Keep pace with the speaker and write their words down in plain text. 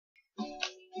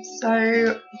So,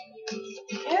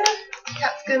 yeah,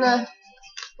 Kat's gonna.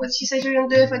 What did she say she was gonna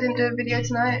do if I didn't do a video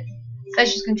tonight? So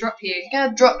she's gonna drop you. She's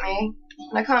gonna drop me,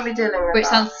 and I can't be dealing with Which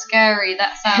that. sounds scary.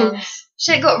 That sounds.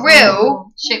 Shit got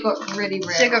real. Shit got really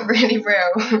real. Shit got really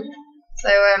real. So,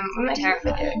 we're making a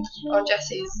video on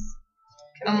Jessie's.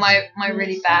 On my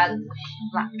really bad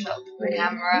laptop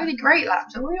camera. Really great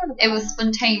laptop. What are you on about? It was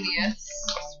spontaneous.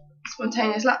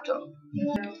 Spontaneous laptop.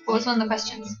 What was one of the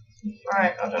questions?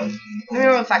 Alright, hold on. Let me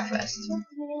roll a fact first.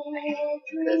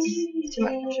 Because it's too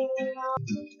much pressure.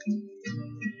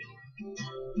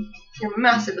 You're a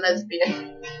massive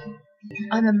lesbian.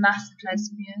 I'm a massive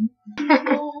lesbian.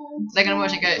 They're gonna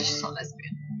watch it and go, she's not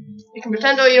lesbian. You can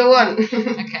pretend all you want.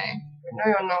 Okay. No,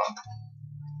 you're not.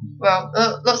 Well,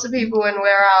 lots of people when we're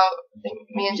out think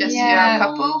me and Jessie are a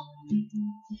couple.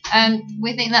 And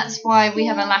we think that's why we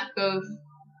have a lack of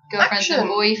girlfriends and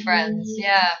boyfriends.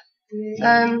 Yeah.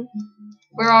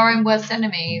 We're our own worst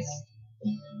enemies.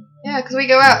 Yeah, because we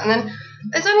go out and then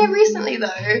it's only recently though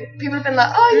people have been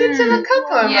like, oh, you two are a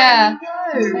couple. I'm yeah.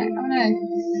 like, no. Oh no.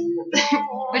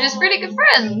 We're just really good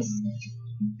friends.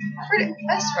 Really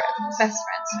best friends. Best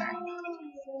friends, sorry.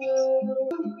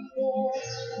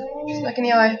 Just look in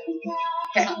the eye.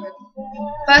 Okay.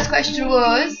 First question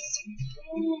was,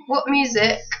 what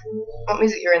music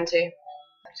you're into?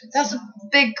 That's a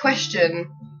big question.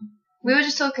 We were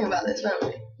just talking about this, weren't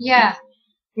we? Yeah.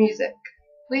 Music.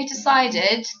 We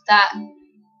decided that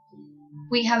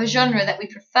we have a genre that we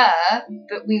prefer,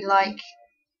 but we like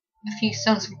a few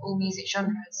songs from all music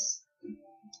genres.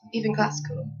 Even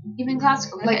classical. Even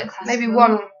classical. Like classical. maybe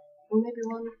one.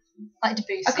 Like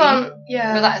Debussy. I can't.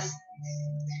 Yeah. But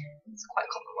it's quite a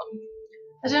common one.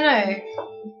 I don't know,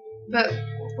 but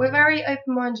we're very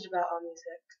open-minded about our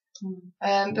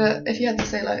music. But if you had to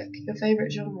say like your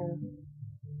favourite genre,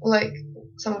 or like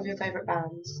some of your favourite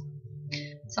bands.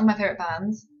 Some of my favourite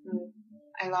bands.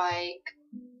 I like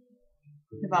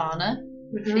Nirvana,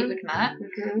 Fleetwood Mac,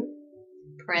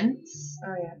 Prince.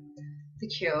 Oh yeah. The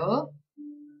Cure.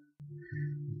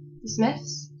 The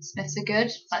Smiths. Smiths are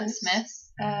good. Like the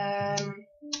Smiths.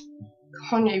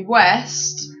 Kanye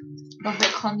West. Love a bit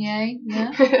of Kanye.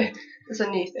 Yeah. That's a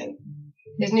new thing.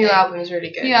 His new album is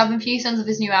really good. New album. Few songs of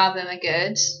his new album are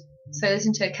good. So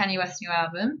listen to Kanye West's new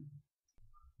album.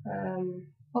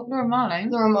 Laura Marling.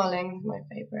 Laura Marling is my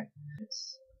favourite.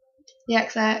 The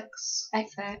XX.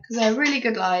 Because they're really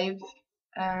good live.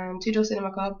 Two Door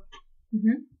Cinema Club.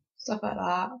 Stuff like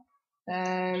that.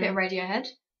 Bit of Radiohead.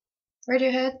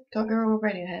 Radiohead. Can't go wrong with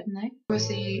Radiohead. No.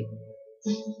 Obviously,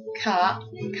 Kat.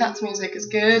 Kat's music is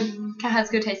good. Kat has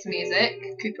good taste in music.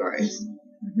 Cooper Rose.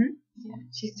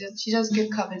 Yeah, she does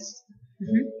good covers.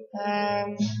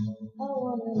 I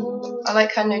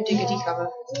like her No Diggity cover.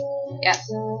 Yeah,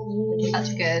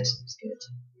 that's good. It's good.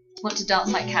 Want to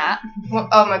dance like Kat? What?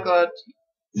 Oh my god.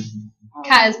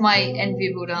 Kat is my envy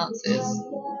of all dancers.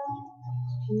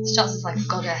 She dances like a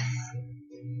goddess.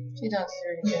 She dances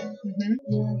really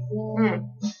good.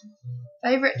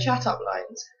 Favourite chat up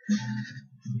lines?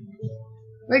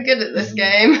 We're good at this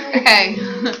game. Okay.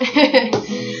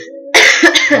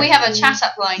 We have a chat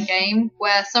up line game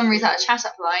where someone reads out a chat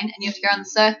up line and you have to go around the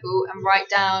circle and write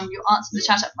down your answer to the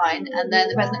chat up line, and then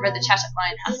the person that read the chat up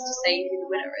line has to say who the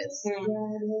winner is.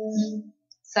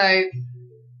 So,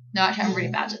 no, actually I'm really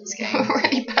bad at this game.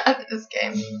 Really bad at this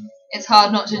game. It's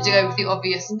hard not to go with the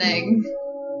obvious thing.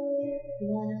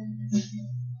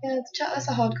 Yeah, that's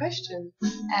a hard question.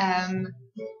 I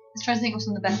was trying to think of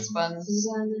some of the best ones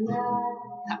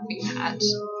that we had in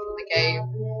the game.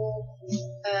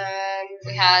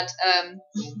 We had,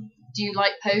 do you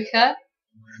like poker?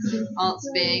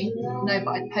 Answer being, no,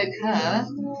 but I'd poke her.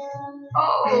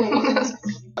 Oh!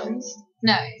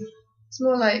 No. It's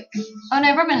more like... Oh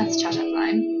no, Robin has a chat up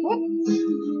line. What?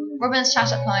 Robin's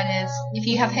chat up line is, if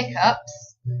you have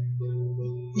hiccups,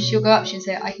 she'll go up to you and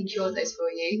say, I can cure those for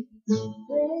you.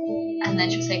 And then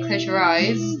she'll say, close your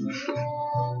eyes.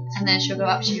 And then she'll go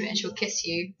up to you and she'll kiss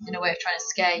you in a way of trying to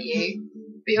scare you.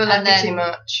 But you're laughing too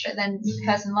much. But then the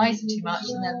person lies too much,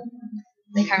 and then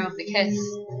they carry on with the kiss.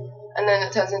 And then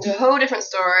it turns into a whole different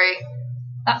story.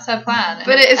 That's her plan.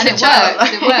 But it is a chat.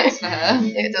 It works for her.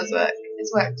 It does work.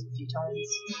 It's worked a few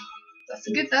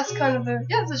times. That's kind of a...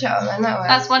 Yeah, it's a chat line, that works.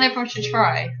 That's one everyone should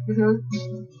try.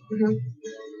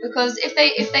 Because if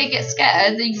they get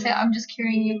scared, then you say, I'm just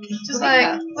curing your kiss. Just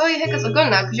like, well, your hiccups are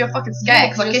gone now because you're fucking scared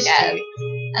because I kissed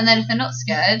you. And then if they're not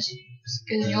scared, it's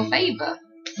good in your favour.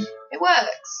 It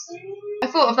works. I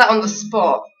thought of that on the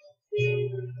spot.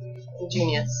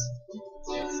 Genius.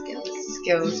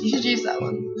 Skills. You should use that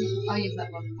one. I'll use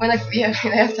that one. When they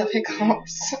have to have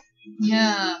hiccups.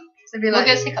 Yeah. So it'd be What like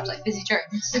gives hiccups? Like fizzy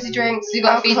drinks. fizzy drinks, So you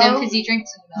got to feed them alcohol. fizzy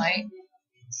drinks at night,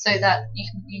 so that you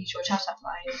can use your chat up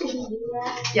line.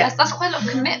 Yeah. That's quite a lot of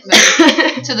commitment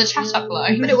to the chat up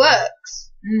line. But it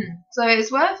works. Mm. So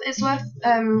it's worth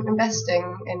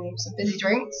investing in some fizzy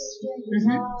drinks.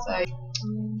 Mhm. So,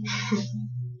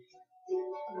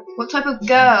 what type of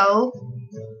girl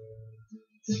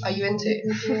are you into?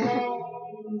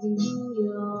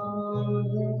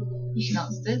 You can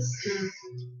answer this.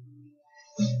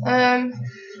 I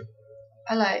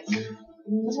like. I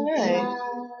don't know.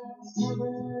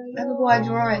 I have a wide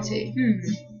variety.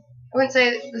 I wouldn't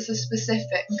say this is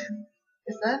specific.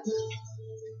 Is there?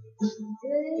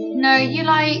 No, you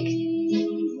like.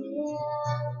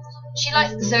 She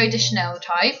likes the Zooey Deschanel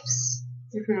types.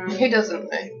 Who doesn't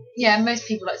though? Yeah, most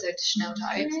people like Zooey Deschanel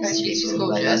types. She's Like,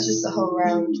 gorgeous. that's just the whole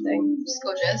round thing. She's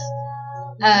gorgeous.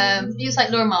 You just like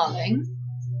Laura Marling.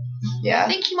 I Yeah.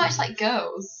 think you might just like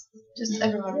girls. Just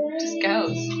everyone. Just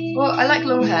girls. Well, I like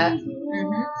long hair.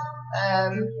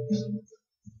 Mm-hmm.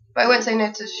 But I won't say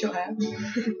no to short hair.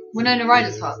 Winona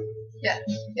Ryder's hot. Yeah.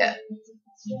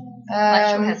 Like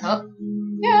short hair's hot.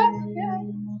 Yeah. I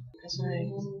don't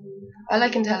know. I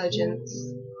like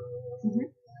intelligence.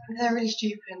 They're really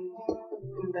stupid and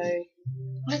though.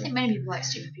 I don't think many people like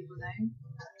stupid people though.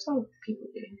 Some people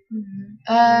do.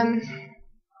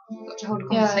 Got to hold a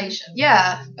conversation.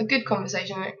 Yeah, a good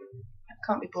conversation. It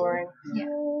can't be boring.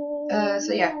 Yeah.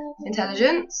 So yeah,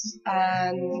 intelligence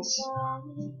and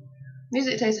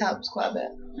music taste helps quite a bit.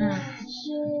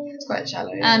 It's quite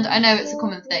shallow. And I know it's a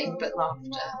common thing, but laughter.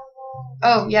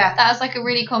 Oh yeah, That's like a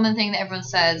really common thing that everyone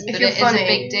says, If but you're it is funny. a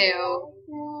big deal.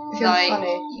 if you're Like,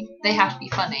 funny. they have to be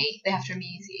funny. They have to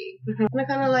amuse you. And I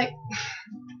kind of like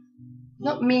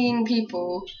not mean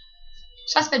people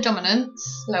She has a bit of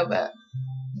dominance, a little bit.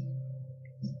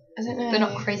 I don't know. but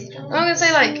not crazy I'm dominance. not gonna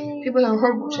say like people who are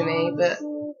horrible to me, but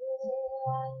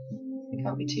they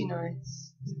can't be too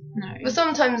nice. No. But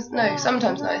sometimes nice.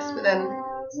 But then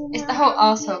It's the whole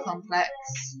arsehole complex.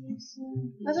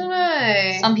 I don't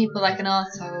know. Some people like an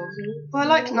arsehole. Well, I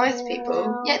like nice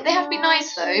people. Yeah, they have to be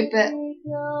nice though, but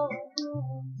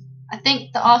I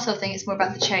think the arsehole thing is more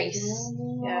about the chase.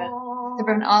 Yeah.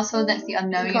 They're an arsehole, that's the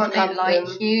unknown. You You can't don't have like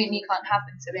them. you, and you can't have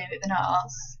them, so they're a bit of an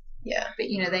arse. Yeah. But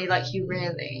you know, they like you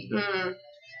really. Mm.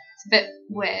 It's a bit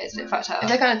weird, it's a bit fucked up.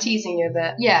 They're kind of teasing you a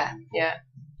bit. Yeah. Yeah.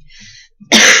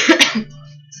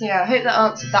 So yeah, I hope that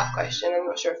answered that question. I'm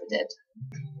not sure if it did.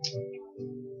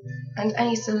 And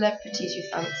any celebrities you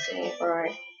fancy?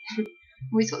 Alright.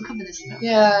 We sort of cover this stuff.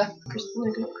 Yeah. Not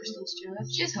Kristen Stewart.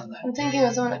 She's hot though. I'm thinking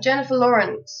of someone like Jennifer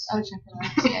Lawrence Oh, Jennifer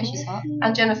Lawrence. Yeah, she's hot.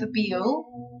 and Jennifer Beal.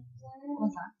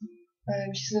 What's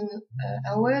that? She's in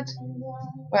L Word.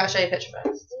 Well, I'll show you a picture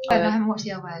first. Oh, no, I haven't watched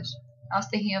the L Word. I was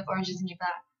thinking of Orange Is the New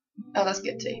Black. Oh, that's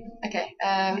good too. Okay.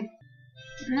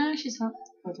 No, she's hot.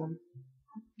 Hold on.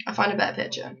 I'll find a better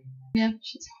picture. Yeah.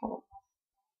 She's hot.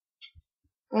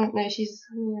 Oh no, she's.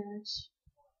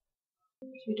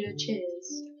 Should we do a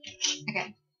cheers?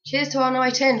 Okay. Cheers to our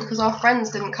night in because our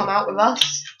friends didn't come out with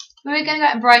us. We were going to go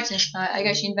out in Brighton tonight. I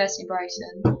go to university in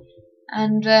Brighton.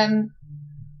 And,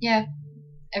 yeah,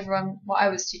 everyone, well, I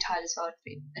was too tired as well,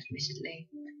 admittedly.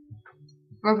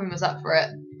 Robin was up for it.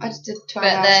 I just did 12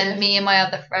 But hours then shift. me and my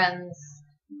other friends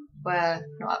were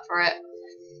not up for it.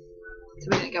 So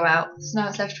we didn't go out. So now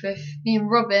it's left with me and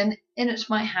Robin in at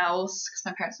my house because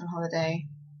my parents are on holiday.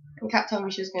 And Kat told me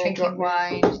she was going to Drinking drop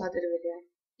wine. me, so I did a video.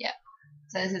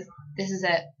 So this is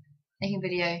it. Making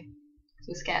video. 'Cause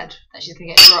we're scared that she's going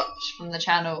to get dropped from the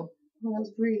channel. Oh, that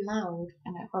was really loud.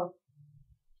 I know. Oh.